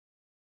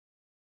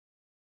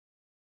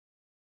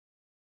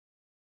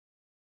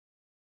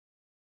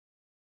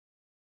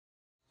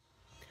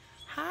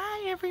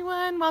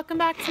everyone, welcome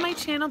back to my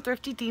channel,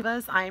 Thrifty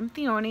Divas. I'm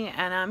Theoni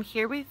and I'm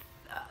here with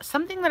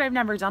something that I've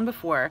never done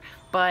before,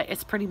 but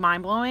it's pretty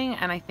mind-blowing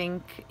and I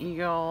think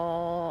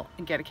you'll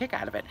get a kick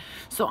out of it.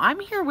 So I'm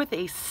here with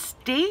a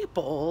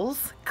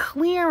Staples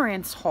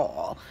clearance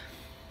haul.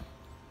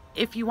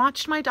 If you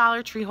watched my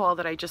Dollar Tree haul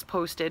that I just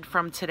posted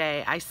from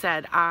today, I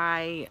said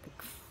I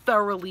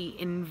thoroughly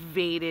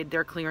invaded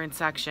their clearance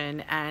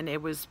section and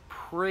it was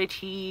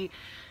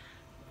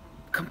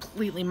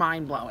completely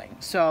mind-blowing.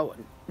 So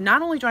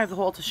not only do I have the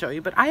haul to show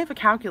you, but I have a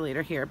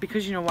calculator here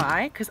because you know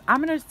why? Because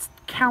I'm going to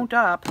count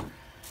up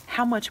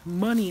how much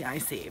money I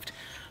saved.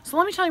 So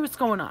let me tell you what's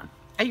going on.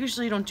 I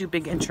usually don't do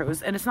big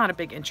intros, and it's not a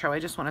big intro, I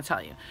just want to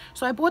tell you.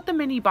 So I bought the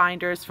mini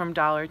binders from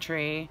Dollar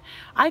Tree.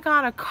 I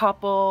got a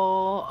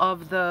couple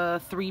of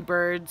the Three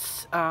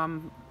Birds,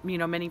 you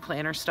know, mini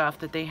planner stuff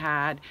that they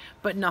had,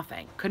 but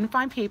nothing. Couldn't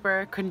find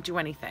paper, couldn't do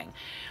anything.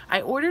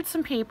 I ordered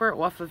some paper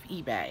off of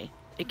eBay.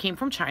 It came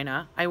from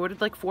China. I ordered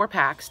like 4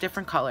 packs,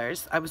 different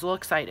colors. I was all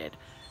excited.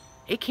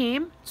 It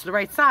came, it's the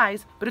right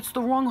size, but it's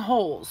the wrong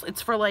holes.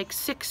 It's for like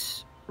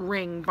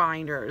 6-ring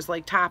binders,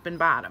 like top and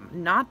bottom,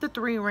 not the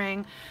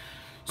 3-ring.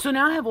 So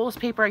now I have all this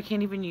paper I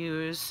can't even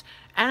use,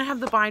 and I have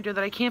the binder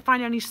that I can't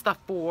find any stuff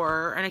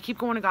for, and I keep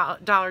going to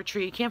Dollar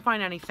Tree, can't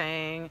find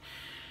anything.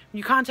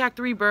 You contact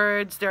Three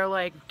Birds, they're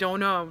like, don't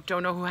know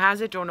who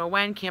has it, don't know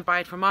when, can't buy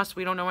it from us,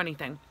 we don't know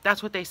anything.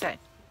 That's what they say.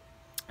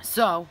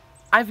 So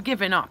I've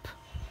given up.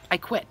 I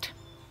quit,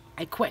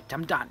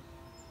 I'm done.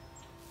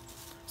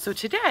 So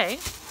today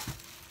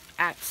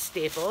at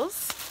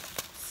Staples,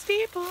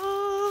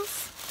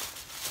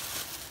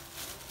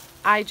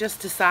 I just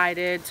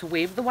decided to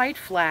wave the white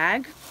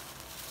flag,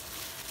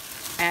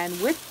 and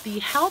with the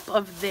help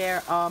of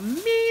their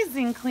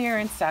amazing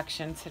clearance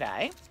section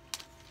today,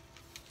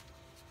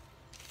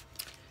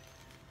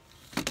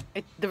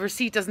 the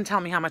receipt doesn't tell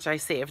me how much I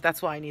saved.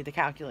 That's why I need the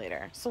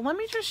calculator. So let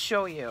me just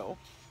show you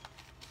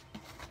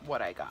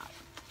what I got.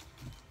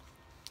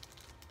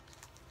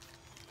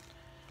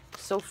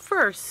 So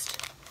first,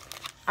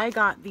 I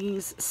got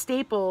these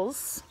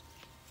Staples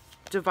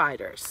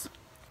dividers,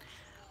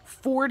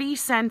 40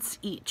 cents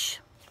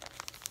each.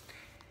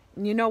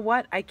 And you know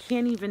what? I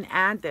can't even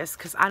add this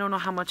because I don't know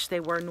how much they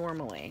were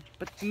normally,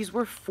 but these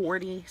were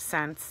 40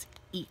 cents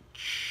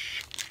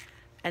each.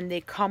 And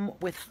they come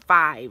with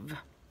 5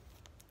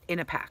 in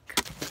a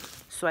pack.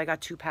 So I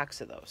got 2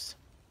 packs of those.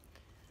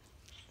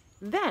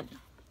 Then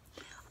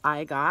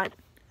I got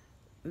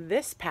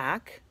this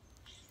pack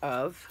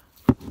of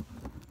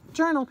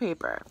journal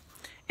paper.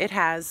 It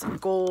has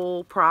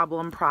goal,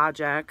 problem,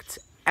 project,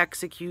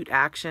 execute,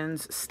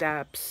 actions,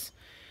 steps.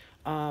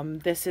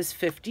 This is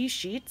 50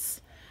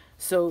 sheets.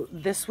 So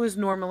this was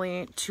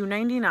normally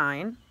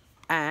 $2.99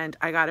 and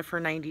I got it for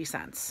 90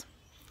 cents.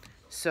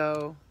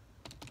 So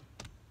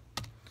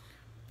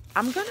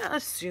I'm gonna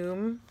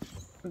assume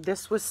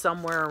this was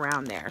somewhere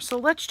around there. So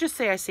let's just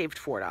say I saved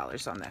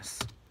 $4 on this.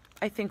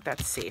 I think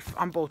that's safe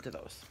on both of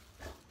those.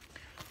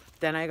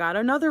 Then I got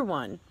another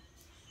one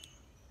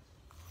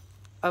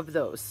of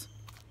those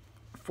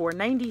for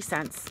 90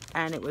 cents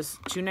and it was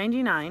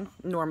 $2.99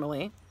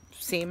 normally,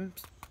 same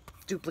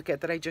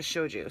duplicate that I just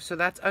showed you. So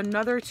that's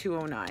another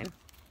 $2.09.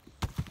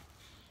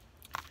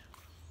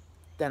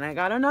 Then I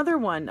got another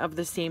one of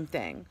the same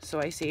thing.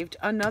 So I saved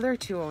another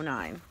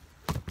 $2.09.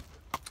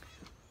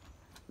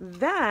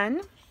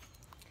 Then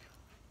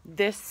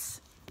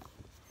this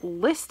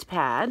list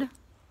pad,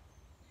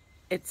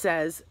 it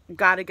says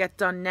gotta get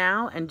done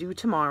now and due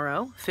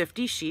tomorrow,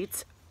 50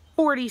 sheets,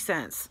 40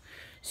 cents.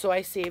 So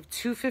I saved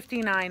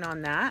 $2.59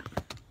 on that.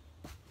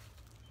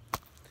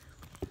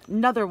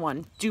 Another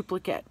one,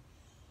 duplicate.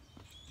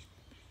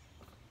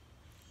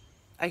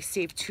 I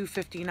saved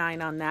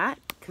 $2.59 on that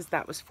because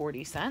that was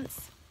 40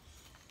 cents.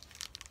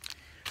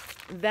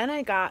 Then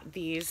I got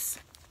these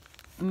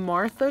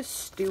Martha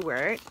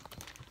Stewart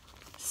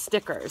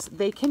stickers.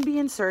 They can be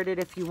inserted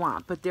if you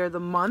want, but they're the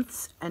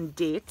months and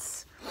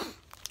dates.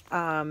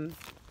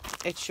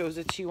 It shows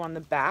it to you on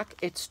the back.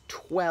 It's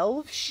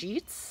 12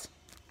 sheets.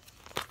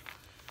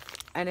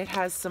 And it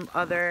has some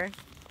other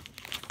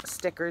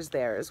stickers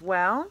there as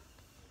well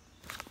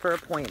for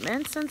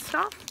appointments and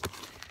stuff.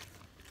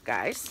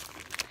 Guys,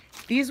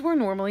 these were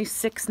normally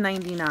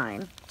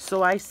 $6.99.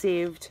 So I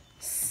saved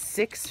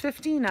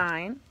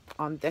 $6.59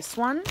 on this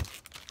one,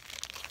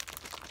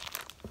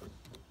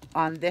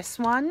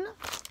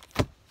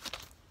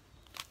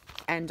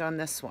 and on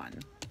this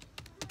one.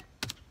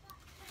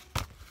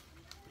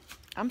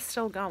 I'm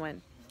still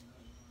going.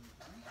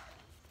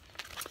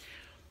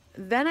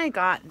 Then I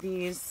got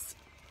these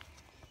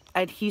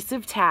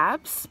adhesive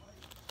tabs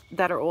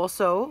that are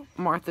also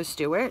Martha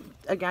Stewart.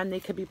 Again, they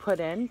could be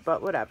put in,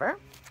 but whatever.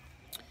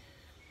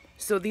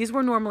 So these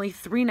were normally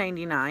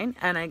 $3.99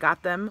 and I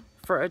got them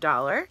for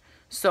 $1.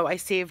 So I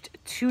saved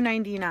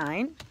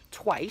 $2.99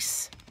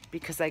 twice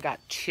because I got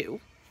 2.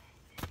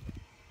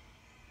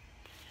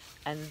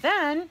 And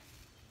then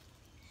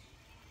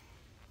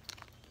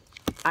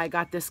I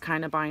got this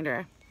kind of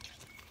binder.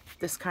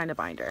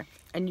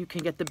 And you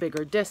can get the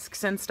bigger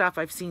discs and stuff.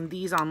 I've seen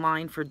these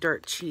online for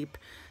dirt cheap.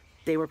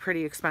 They were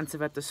pretty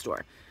expensive at the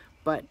store.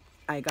 But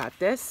I got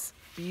this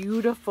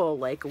beautiful,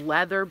 like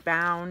leather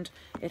bound.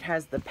 It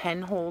has the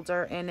pen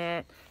holder in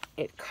it.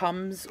 It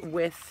comes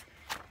with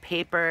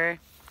paper.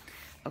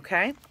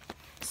 Okay.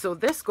 So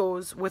this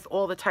goes with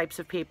all the types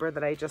of paper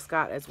that I just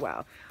got as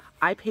well.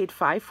 I paid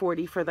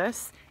 $5.40 for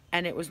this,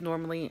 and it was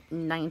normally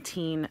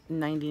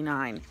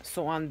 $19.99.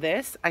 So on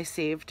this, I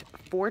saved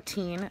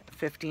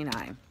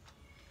 $14.59.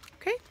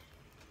 Okay.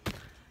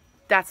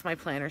 That's my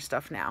planner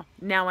stuff now.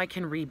 Now I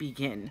can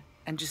re-begin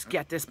and just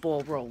get this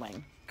ball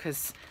rolling,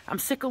 because I'm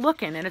sick of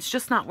looking and it's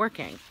just not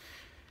working.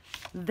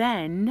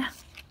 Then,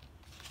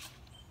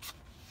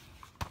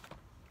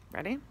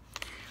 ready?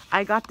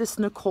 I got this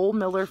Nicole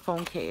Miller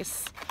phone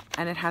case,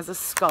 and it has a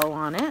skull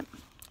on it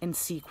in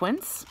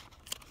sequins.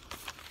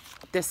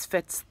 This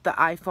fits the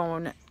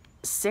iPhone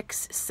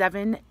 6,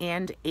 7,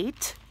 and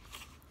 8.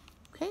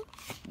 Okay,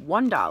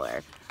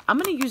 $1. I'm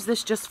going to use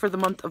this just for the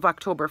month of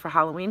October for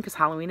Halloween, because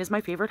Halloween is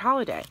my favorite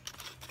holiday.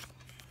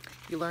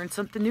 You learned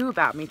something new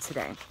about me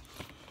today.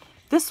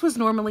 This was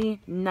normally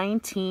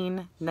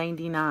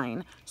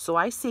 $19.99, so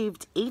I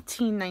saved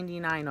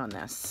 $18.99 on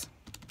this.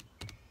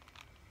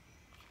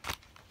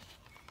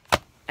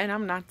 And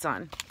I'm not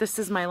done. This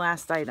is my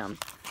last item.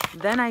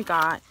 Then I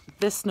got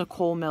this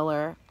Nicole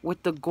Miller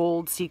with the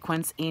gold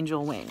sequence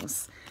angel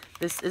wings.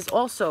 This is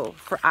also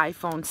for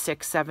iPhone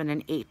 6, 7,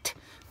 and 8.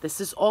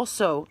 This is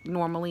also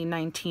normally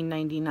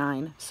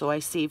 $19.99, so I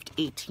saved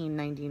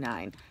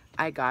 $18.99.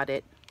 I got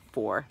it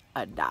for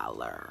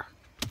 $1.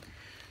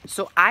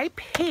 So I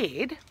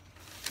paid,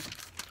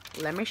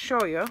 let me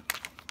show you.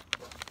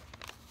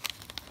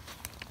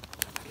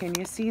 Can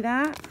you see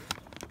that?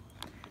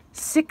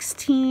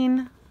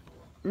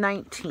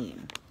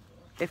 $16.19,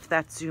 if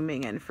that's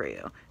zooming in for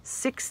you.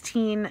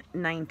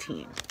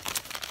 $16.19.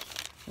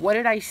 What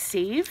did I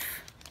save?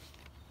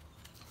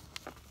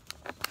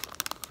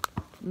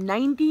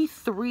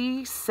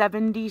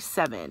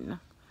 $93.77.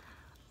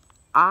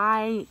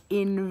 I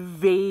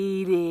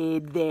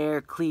invaded their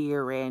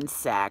clearance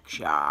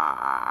section,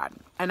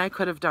 and I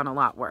could have done a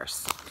lot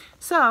worse.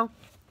 So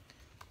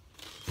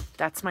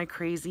that's my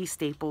crazy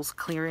Staples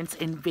clearance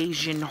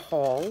invasion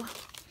haul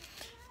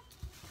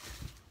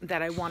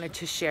that I wanted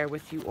to share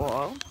with you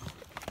all.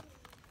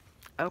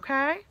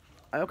 Okay,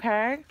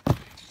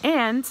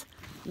 and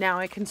now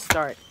I can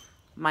start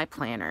my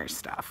planner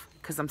stuff,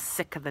 because I'm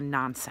sick of the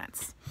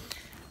nonsense.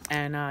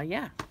 And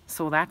yeah,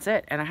 so that's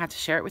it. And I had to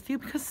share it with you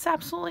because it's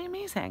absolutely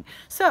amazing.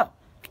 So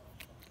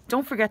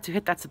don't forget to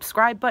hit that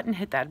subscribe button,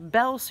 hit that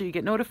bell so you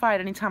get notified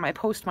anytime I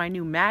post my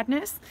new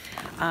madness.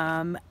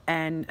 And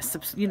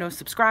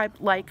subscribe,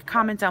 like,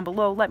 comment down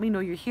below. Let me know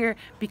you're here.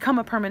 Become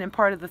a permanent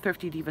part of the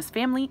Thrifty Divas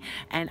family.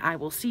 And I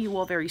will see you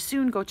all very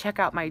soon. Go check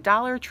out my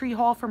Dollar Tree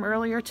haul from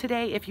earlier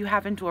today if you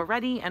haven't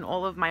already, and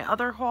all of my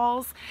other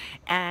hauls.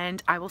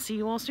 And I will see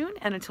you all soon.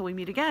 And until we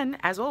meet again,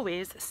 as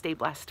always, stay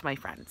blessed, my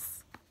friends.